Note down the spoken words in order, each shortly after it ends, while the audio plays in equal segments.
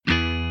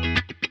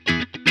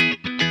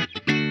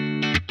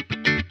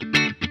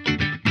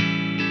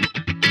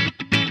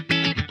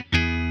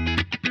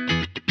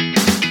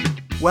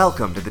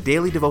Welcome to the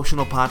daily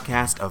devotional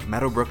podcast of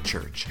Meadowbrook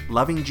Church,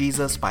 loving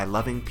Jesus by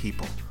loving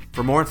people.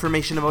 For more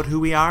information about who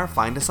we are,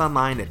 find us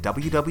online at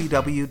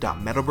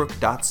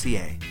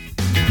www.meadowbrook.ca.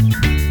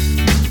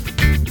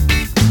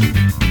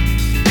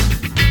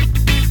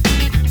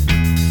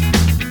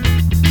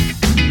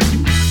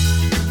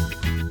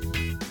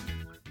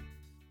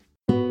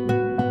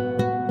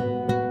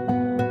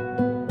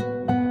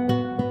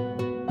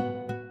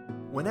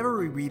 Whenever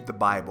we read the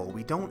Bible,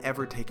 we don't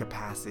ever take a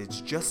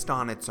passage just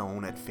on its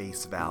own at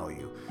face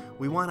value.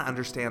 We want to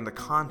understand the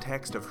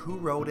context of who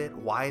wrote it,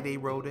 why they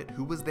wrote it,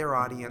 who was their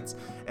audience,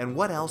 and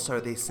what else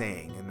are they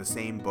saying in the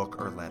same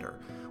book or letter.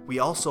 We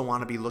also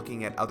want to be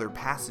looking at other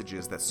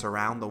passages that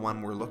surround the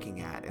one we're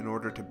looking at in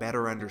order to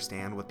better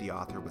understand what the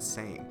author was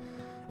saying.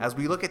 As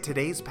we look at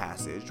today's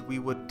passage, we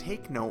would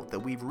take note that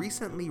we've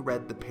recently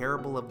read the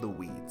parable of the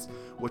weeds,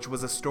 which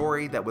was a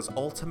story that was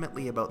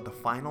ultimately about the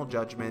final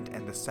judgment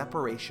and the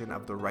separation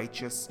of the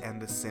righteous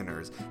and the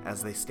sinners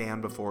as they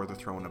stand before the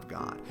throne of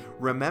God.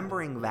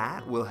 Remembering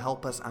that will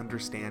help us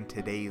understand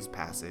today's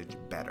passage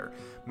better.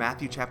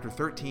 Matthew chapter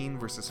 13,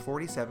 verses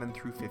 47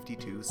 through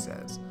 52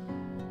 says,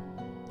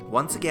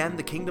 "Once again,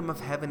 the kingdom of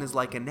heaven is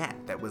like a net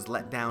that was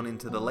let down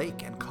into the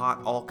lake and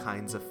caught all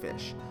kinds of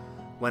fish.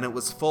 When it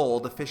was full,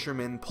 the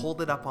fishermen pulled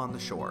it up on the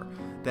shore.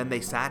 Then they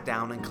sat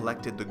down and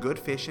collected the good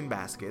fish in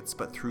baskets,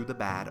 but threw the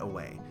bad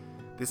away.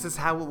 This is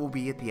how it will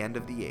be at the end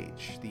of the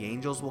age. The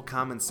angels will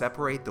come and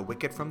separate the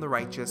wicked from the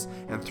righteous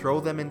and throw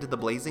them into the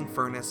blazing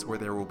furnace where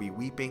there will be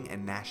weeping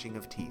and gnashing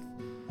of teeth.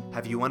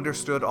 Have you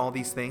understood all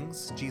these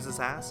things?" Jesus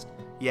asked.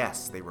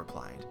 "Yes," they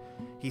replied.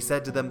 He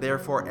said to them,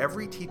 "Therefore,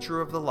 every teacher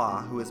of the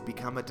law who has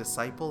become a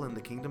disciple in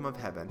the kingdom of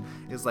heaven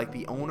is like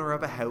the owner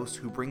of a house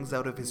who brings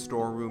out of his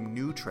storeroom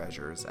new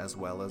treasures as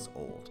well as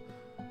old."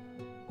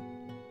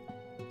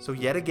 So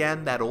yet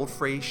again, that old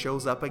phrase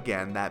shows up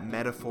again, that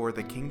metaphor,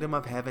 the kingdom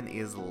of heaven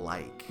is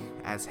like.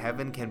 As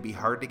heaven can be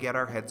hard to get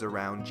our heads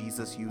around,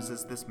 Jesus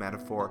uses this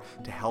metaphor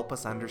to help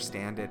us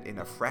understand it in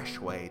a fresh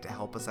way, to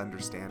help us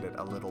understand it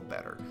a little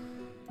better.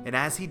 And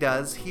as he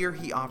does, here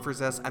he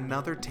offers us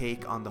another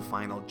take on the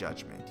final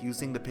judgment,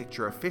 using the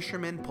picture of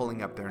fishermen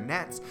pulling up their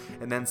nets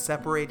and then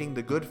separating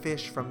the good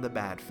fish from the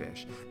bad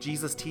fish.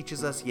 Jesus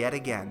teaches us yet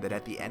again that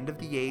at the end of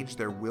the age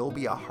there will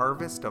be a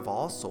harvest of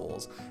all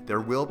souls,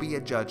 there will be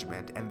a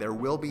judgment, and there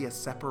will be a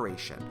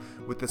separation,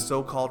 with the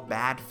so-called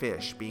bad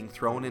fish being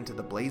thrown into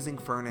the blazing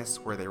furnace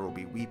where there will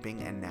be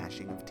weeping and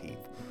gnashing of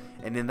teeth.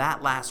 And in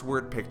that last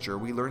word picture,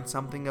 we learn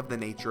something of the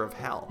nature of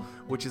hell,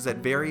 which is at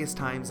various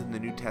times in the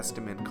New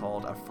Testament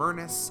called a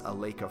furnace, a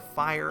lake of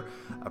fire,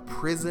 a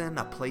prison,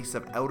 a place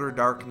of outer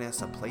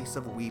darkness, a place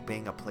of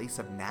weeping, a place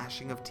of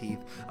gnashing of teeth,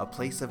 a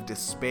place of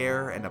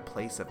despair, and a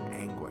place of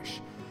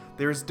anguish.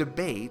 There's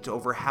debate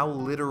over how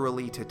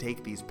literally to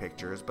take these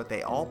pictures, but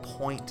they all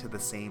point to the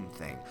same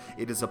thing.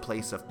 It is a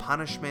place of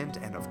punishment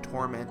and of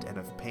torment and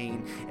of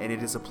pain, and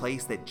it is a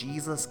place that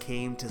Jesus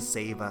came to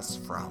save us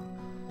from.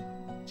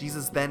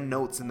 Jesus then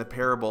notes in the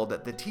parable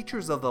that the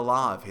teachers of the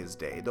law of his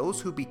day, those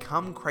who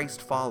become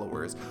Christ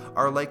followers,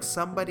 are like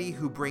somebody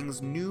who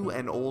brings new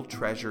and old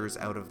treasures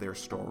out of their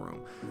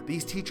storeroom.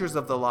 These teachers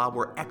of the law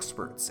were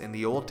experts in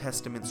the Old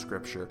Testament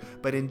scripture,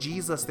 but in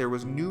Jesus there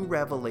was new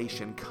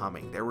revelation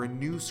coming. There were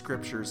new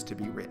scriptures to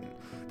be written.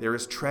 There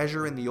is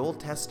treasure in the Old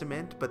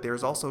Testament, but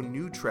there's also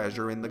new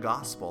treasure in the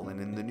Gospel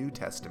and in the New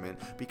Testament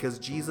because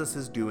Jesus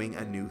is doing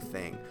a new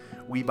thing.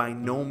 We by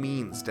no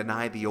means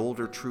deny the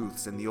older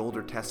truths in the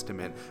Older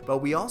Testament, but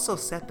we also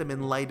set them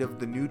in light of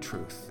the new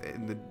truth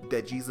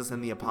that Jesus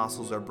and the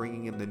apostles are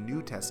bringing in the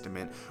New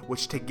Testament,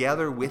 which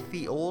together with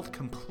the Old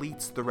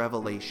completes the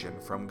revelation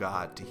from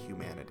God to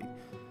humanity.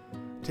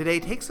 Today,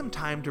 take some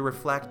time to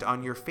reflect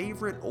on your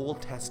favorite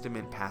Old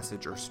Testament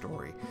passage or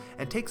story,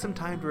 and take some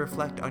time to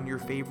reflect on your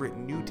favorite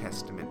New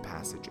Testament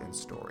passage and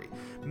story.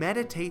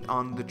 Meditate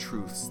on the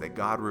truths that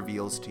God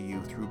reveals to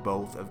you through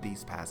both of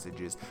these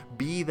passages.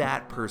 Be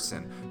that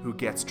person who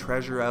gets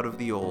treasure out of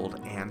the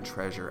old and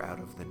treasure out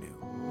of the new.